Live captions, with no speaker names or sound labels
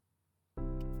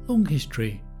Long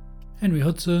History, Henry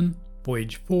Hudson,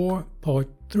 Voyage 4, Part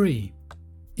 3,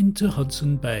 Into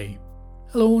Hudson Bay.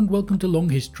 Hello and welcome to Long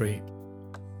History.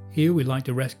 Here we like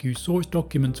to rescue source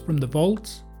documents from the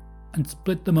vaults and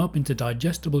split them up into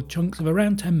digestible chunks of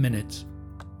around 10 minutes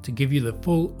to give you the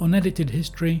full unedited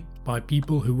history by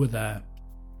people who were there.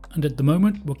 And at the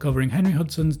moment we're covering Henry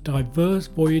Hudson's diverse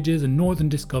voyages and northern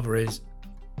discoveries.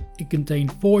 It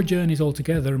contained 4 journeys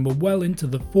altogether and we're well into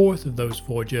the 4th of those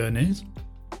 4 journeys.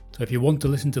 So if you want to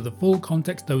listen to the full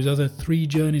context, those other 3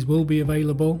 journeys will be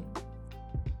available.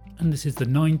 And this is the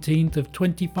 19th of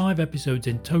 25 episodes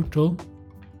in total.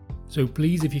 So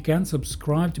please, if you can,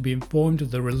 subscribe to be informed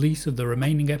of the release of the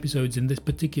remaining episodes in this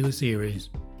particular series.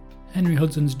 Henry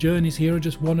Hudson's journeys here are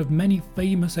just one of many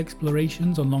famous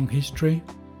explorations on Long History.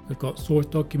 We've got source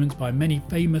documents by many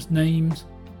famous names,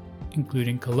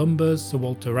 including Columbus, Sir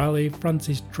Walter Raleigh,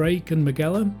 Francis Drake and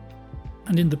Magellan.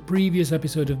 And in the previous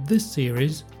episode of this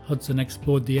series, Hudson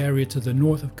explored the area to the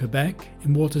north of Quebec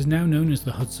in what is now known as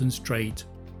the Hudson Strait.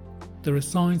 There are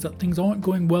signs that things aren't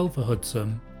going well for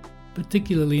Hudson,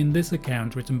 particularly in this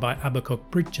account written by Abercock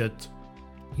Pritchett.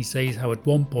 He says how at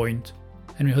one point,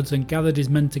 Henry Hudson gathered his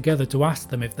men together to ask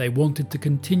them if they wanted to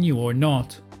continue or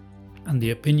not, and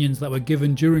the opinions that were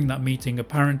given during that meeting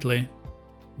apparently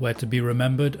were to be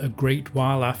remembered a great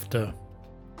while after.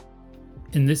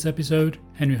 In this episode,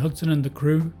 Henry Hudson and the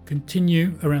crew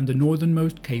continue around the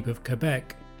northernmost cape of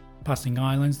Quebec, passing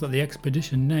islands that the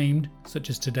expedition named, such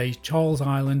as today's Charles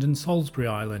Island and Salisbury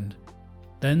Island.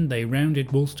 Then they rounded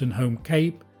Wolstenholme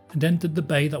Cape and entered the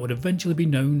bay that would eventually be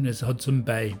known as Hudson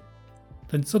Bay.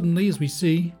 Then suddenly, as we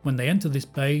see, when they enter this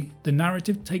bay, the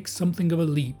narrative takes something of a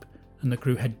leap and the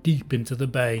crew head deep into the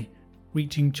bay,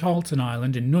 reaching Charlton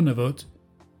Island in Nunavut,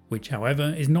 which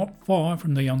however is not far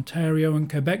from the Ontario and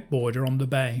Quebec border on the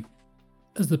bay.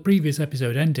 As the previous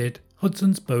episode ended,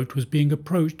 Hudson's boat was being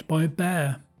approached by a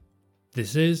bear.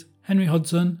 This is Henry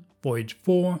Hudson, Voyage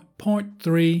 4, Part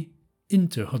 3,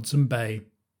 Into Hudson Bay.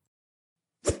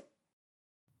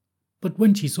 But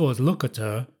when she saw us look at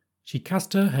her, she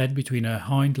cast her head between her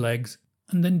hind legs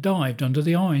and then dived under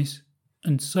the ice,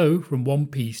 and so from one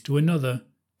piece to another,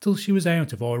 till she was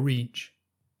out of our reach.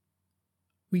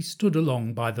 We stood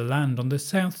along by the land on the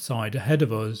south side ahead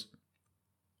of us.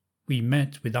 We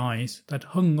met with ice that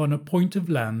hung on a point of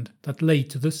land that lay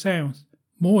to the south,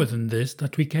 more than this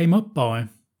that we came up by,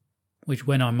 which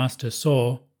when our master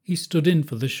saw, he stood in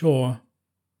for the shore.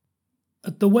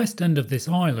 At the west end of this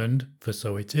island, for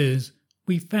so it is,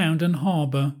 we found an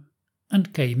harbour,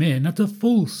 and came in at a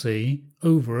full sea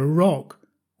over a rock,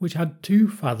 which had 2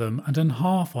 fathom and an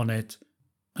half on it,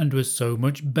 and was so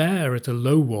much bare at a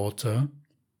low water.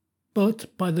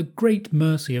 But by the great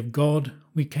mercy of God,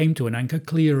 we came to an anchor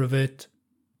clear of it.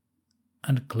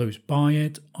 And close by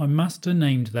it, our master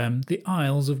named them the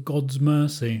Isles of God's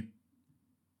Mercy.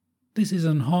 This is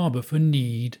an harbour for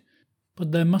need,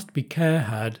 but there must be care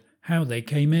had how they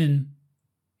came in.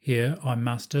 Here our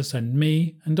master sent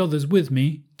me and others with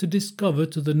me to discover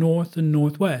to the north and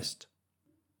northwest.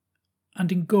 And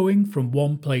in going from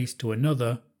one place to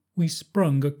another, we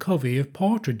sprung a covey of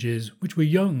partridges which were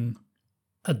young,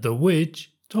 at the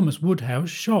which Thomas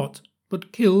Woodhouse shot,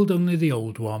 but killed only the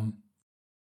old one.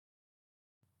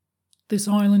 This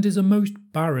island is a most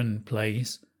barren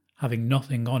place, having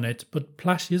nothing on it but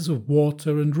plashes of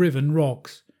water and riven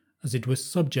rocks, as it was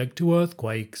subject to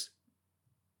earthquakes.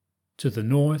 To the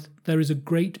north there is a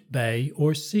great bay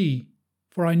or sea,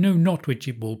 for I know not which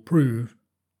it will prove,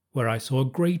 where I saw a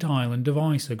great island of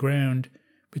ice aground,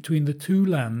 between the 2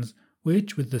 lands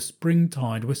which with the spring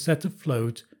tide were set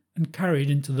afloat and carried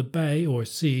into the bay or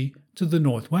sea to the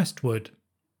northwestward,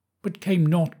 but came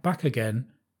not back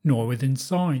again, nor within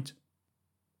sight.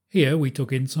 Here we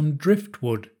took in some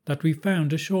driftwood that we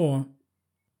found ashore.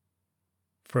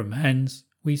 From hence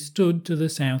we stood to the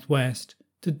southwest,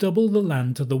 to double the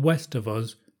land to the west of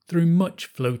us through much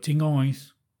floating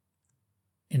ice.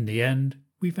 In the end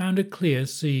we found a clear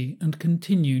sea and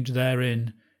continued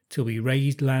therein till we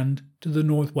raised land to the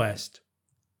northwest.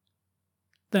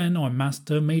 Then our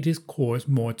master made his course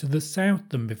more to the south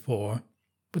than before,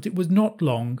 but it was not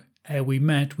long ere we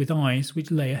met with ice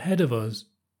which lay ahead of us.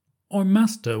 Our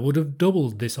master would have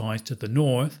doubled this ice to the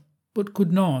north, but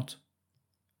could not,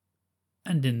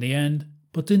 and in the end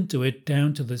put into it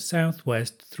down to the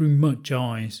southwest through much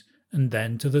ice, and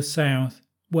then to the south,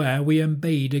 where we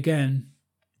embayed again.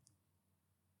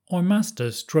 Our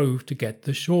master strove to get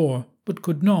the shore, but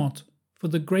could not, for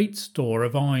the great store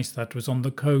of ice that was on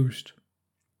the coast.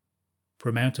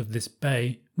 From out of this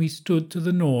bay we stood to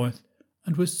the north,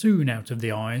 and were soon out of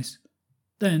the ice,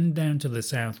 then down to the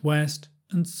southwest,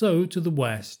 and so to the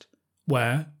west,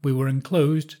 where we were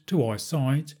enclosed to our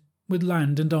sight with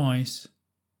land and ice.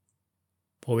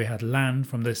 For we had land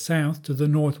from the south to the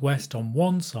northwest on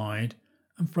one side,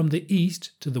 and from the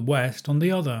east to the west on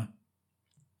the other.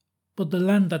 But the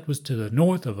land that was to the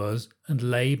north of us and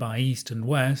lay by east and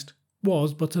west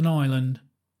was but an island.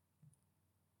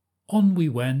 On we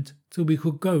went till we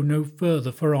could go no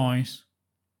further for ice.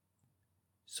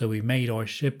 So we made our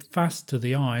ship fast to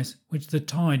the ice which the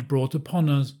tide brought upon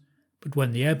us, but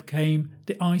when the ebb came,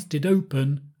 the ice did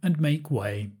open and make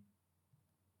way.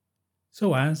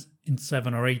 So as, in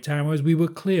 7 or 8 hours, we were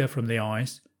clear from the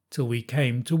ice till we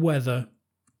came to weather.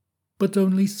 But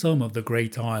only some of the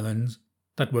great islands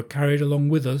that were carried along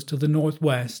with us to the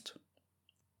northwest.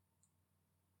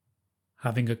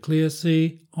 Having a clear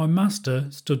sea, our master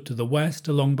stood to the west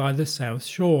along by the south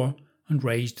shore, and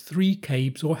raised 3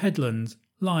 capes or headlands,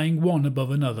 lying one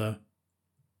above another.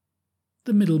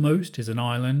 The middlemost is an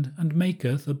island, and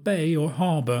maketh a bay or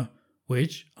harbour,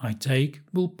 which, I take,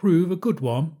 will prove a good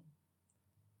one.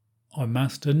 Our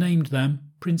master named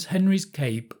them Prince Henry's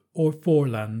Cape or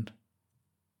Foreland.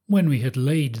 When we had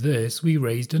laid this, we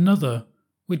raised another,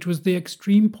 which was the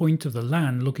extreme point of the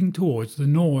land looking towards the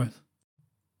north.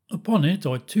 Upon it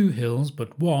are 2 hills,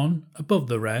 but one, above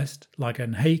the rest, like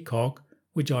an haycock,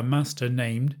 which our master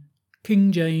named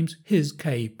King James his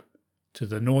Cape. To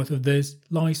the north of this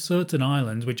lie certain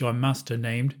islands which our master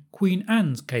named Queen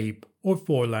Anne's Cape or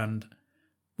Foreland.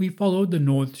 We followed the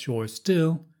north shore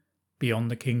still.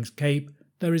 Beyond the King's Cape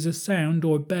there is a sound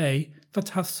or bay that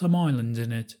hath some islands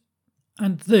in it,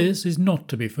 and this is not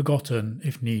to be forgotten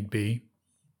if need be.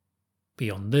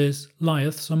 Beyond this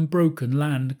lieth some broken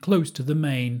land close to the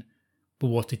main, but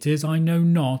what it is I know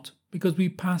not, because we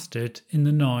passed it in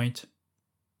the night.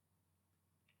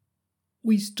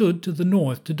 We stood to the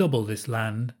north to double this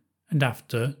land, and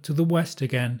after to the west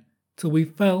again, till we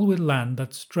fell with land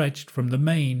that stretched from the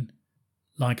main,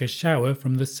 like a shower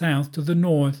from the south to the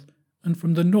north, and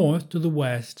from the north to the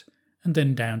west, and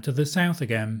then down to the south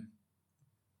again.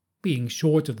 Being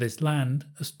short of this land,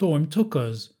 a storm took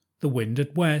us, the wind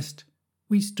at west.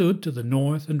 We stood to the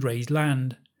north and raised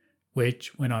land,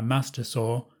 which, when our master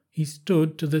saw, he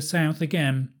stood to the south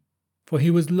again, for he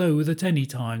was loath at any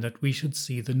time that we should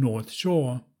see the north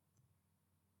shore.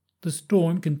 The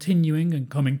storm continuing and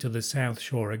coming to the south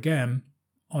shore again,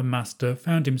 our master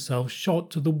found himself shot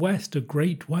to the west a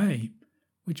great way,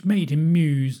 which made him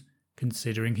muse,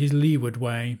 considering his leeward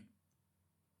way.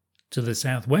 To the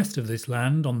southwest of this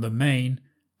land, on the main,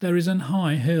 there is an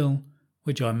high hill,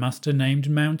 which our master named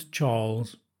Mount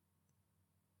Charles.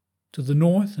 To the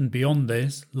north and beyond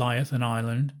this lieth an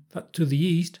island that to the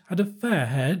east had a fair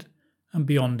head, and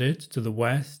beyond it to the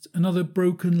west another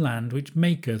broken land which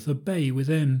maketh a bay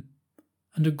within,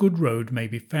 and a good road may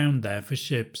be found there for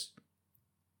ships.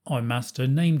 Our master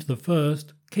named the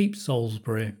first Cape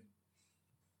Salisbury.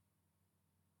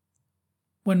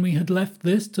 When we had left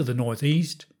this to the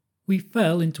northeast, we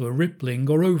fell into a rippling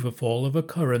or overfall of a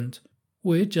current,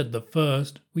 which at the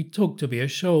first we took to be a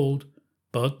shoal,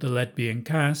 but the lead being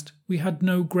cast, we had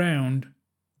no ground.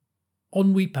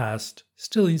 On we passed,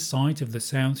 still in sight of the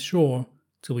south shore,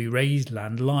 till we raised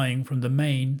land lying from the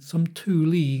main some 2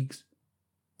 leagues.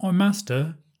 Our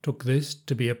master took this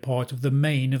to be a part of the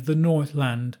main of the north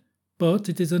land, but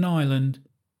it is an island,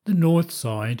 the north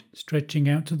side stretching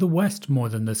out to the west more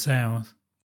than the south.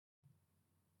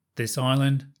 This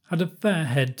island had a fair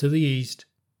head to the east,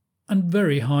 and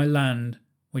very high land,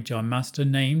 which our master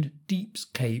named Deep's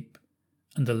Cape,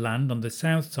 and the land on the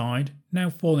south side, now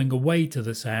falling away to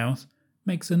the south,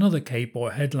 makes another cape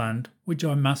or headland, which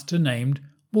our master named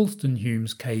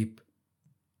Wolstenholme's Cape.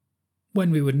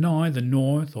 When we were nigh the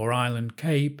north or island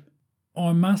cape,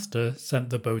 our master sent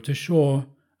the boat ashore,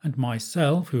 and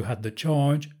myself, who had the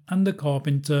charge, and the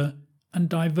carpenter, and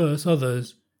divers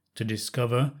others, to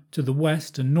discover to the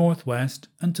west and northwest,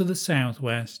 and to the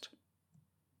southwest.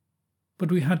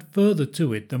 But we had further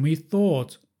to it than we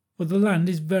thought, for the land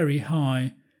is very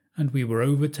high, and we were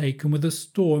overtaken with a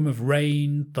storm of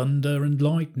rain, thunder, and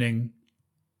lightning.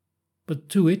 But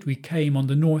to it we came on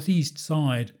the northeast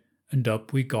side, and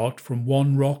up we got from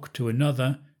one rock to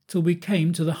another, till we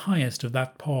came to the highest of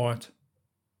that part.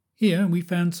 Here we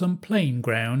found some plain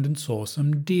ground and saw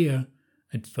some deer,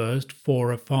 at first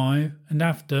 4 or 5, and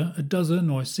after 12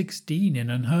 or 16 in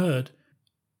an herd,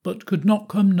 but could not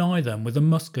come nigh them with a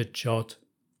musket shot.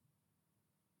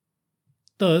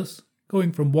 Thus,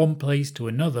 going from one place to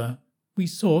another, we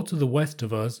saw to the west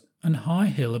of us an high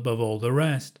hill above all the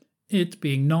rest, it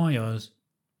being nigh us.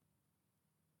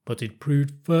 But it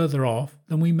proved further off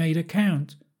than we made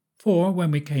account, for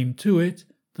when we came to it,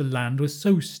 the land was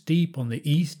so steep on the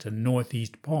east and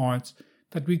northeast parts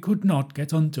that we could not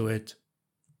get onto it.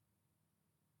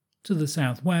 To the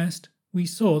southwest we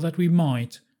saw that we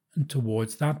might, and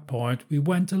towards that part we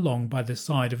went along by the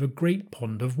side of a great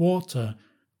pond of water,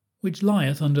 which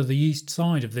lieth under the east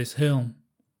side of this hill.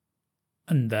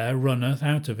 And there runneth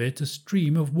out of it a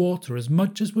stream of water as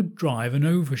much as would drive an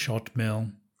overshot mill,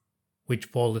 which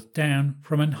falleth down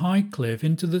from an high cliff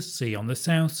into the sea on the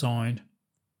south side.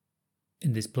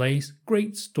 In this place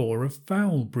great store of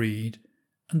fowl breed,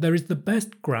 and there is the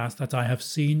best grass that I have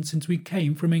seen since we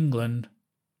came from England.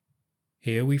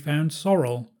 Here we found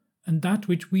sorrel, and that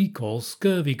which we call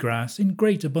scurvy grass in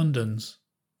great abundance.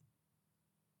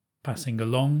 Passing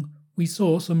along, we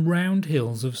saw some round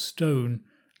hills of stone,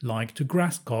 like to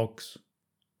grasscocks,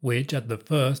 which at the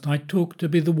first I took to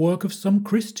be the work of some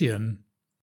Christian.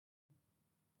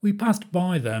 We passed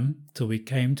by them till we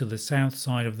came to the south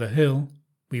side of the hill.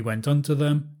 We went unto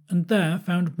them, and there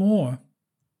found more.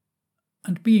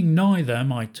 And being nigh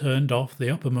them, I turned off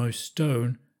the uppermost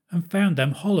stone, and found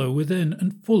them hollow within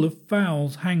and full of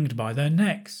fowls hanged by their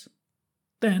necks.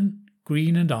 Then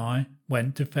Green and I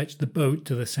went to fetch the boat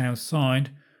to the south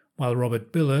side, while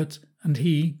Robert Billett and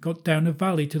he got down a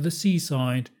valley to the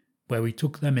seaside, where we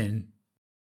took them in.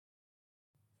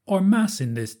 Our mass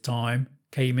in this time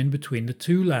came in between the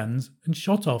two lands and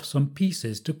shot off some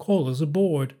pieces to call us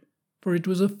aboard, for it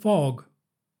was a fog.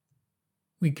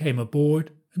 We came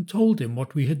aboard and told him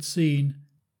what we had seen,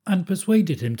 and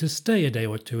persuaded him to stay a day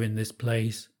or two in this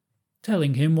place,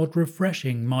 telling him what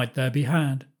refreshing might there be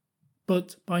had.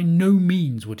 But by no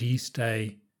means would he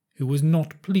stay, who was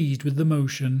not pleased with the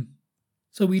motion.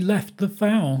 So we left the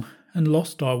fowl, and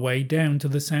lost our way down to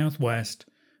the southwest,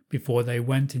 before they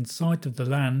went in sight of the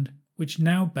land which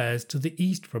now bears to the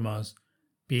east from us,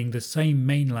 being the same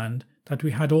mainland that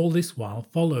we had all this while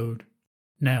followed.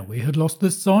 Now we had lost the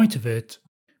sight of it,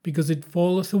 because it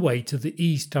falleth away to the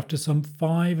east after some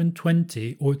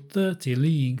 25 or 30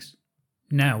 leagues.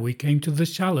 Now we came to the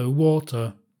shallow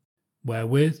water,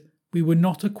 wherewith we were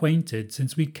not acquainted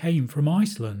since we came from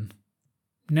Iceland.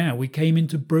 Now we came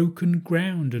into broken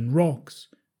ground and rocks,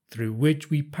 through which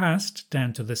we passed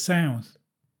down to the south.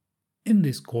 In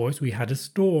this course we had a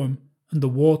storm, and the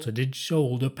water did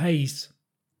shoal apace.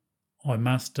 Our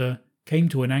master came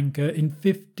to an anchor in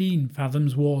 15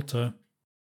 fathoms water.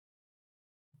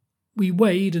 We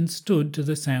weighed and stood to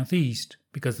the southeast,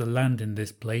 because the land in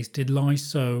this place did lie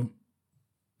so.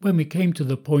 When we came to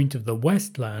the point of the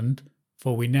west land,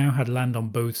 for we now had land on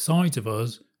both sides of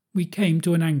us, we came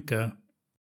to an anchor.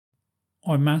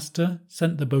 Our master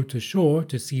sent the boat ashore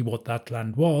to see what that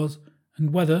land was,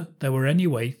 and whether there were any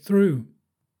way through.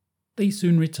 They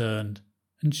soon returned,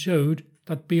 and showed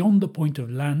that beyond the point of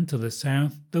land to the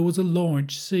south there was a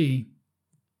large sea.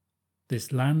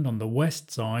 This land on the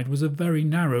west side was a very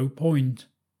narrow point.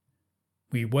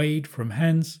 We weighed from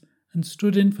hence, and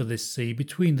stood in for this sea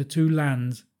between the two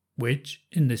lands, which,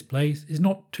 in this place, is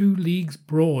not 2 leagues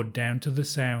broad down to the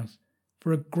south,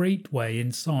 for a great way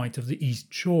in sight of the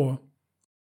east shore.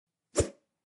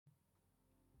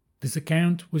 This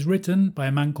account was written by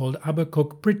a man called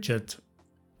Habakkuk Pritchett,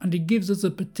 and it gives us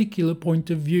a particular point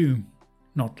of view,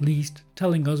 not least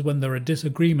telling us when there are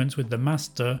disagreements with the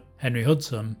master, Henry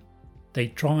Hudson. They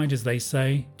tried, as they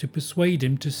say, to persuade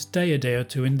him to stay a day or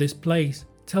two in this place,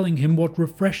 telling him what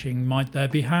refreshing might there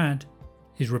be had.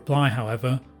 His reply,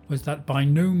 however, was that by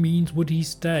no means would he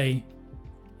stay,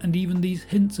 and even these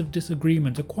hints of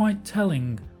disagreement are quite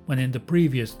telling when in the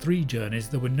previous 3 journeys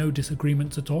there were no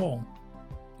disagreements at all.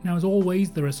 Now, as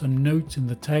always, there are some notes in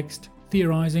the text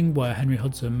theorising where Henry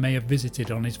Hudson may have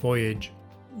visited on his voyage.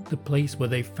 The place where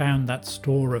they found that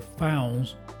store of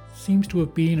fowls seems to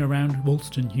have been around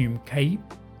Wolstenholme Cape,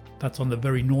 that's on the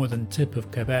very northern tip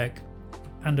of Quebec,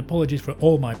 and apologies for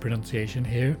all my pronunciation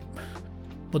here,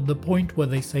 but the point where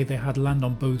they say they had land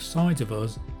on both sides of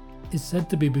us is said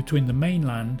to be between the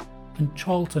mainland and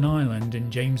Charlton Island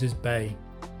in James's Bay,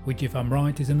 which, if I'm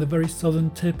right, is in the very southern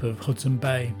tip of Hudson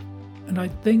Bay. And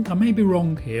I may be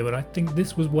wrong here, but I think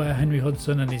this was where Henry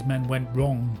Hudson and his men went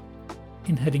wrong.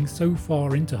 In heading so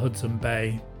far into Hudson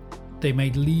Bay, they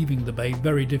made leaving the bay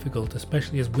very difficult,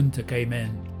 especially as winter came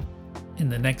in. In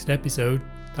the next episode,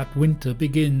 that winter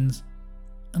begins,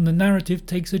 and the narrative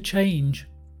takes a change,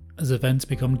 as events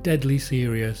become deadly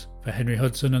serious for Henry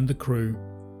Hudson and the crew.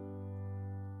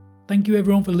 Thank you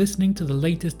everyone for listening to the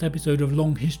latest episode of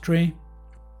Long History.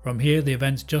 From here, the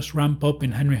events just ramp up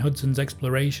in Henry Hudson's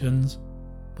explorations,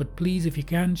 but please, if you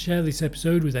can, share this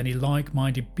episode with any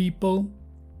like-minded people,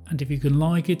 and if you can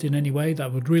like it in any way,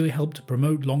 that would really help to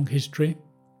promote Long History.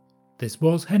 This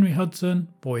was Henry Hudson,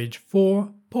 Voyage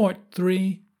 4, Part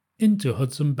 3, into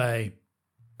Hudson Bay.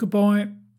 Goodbye.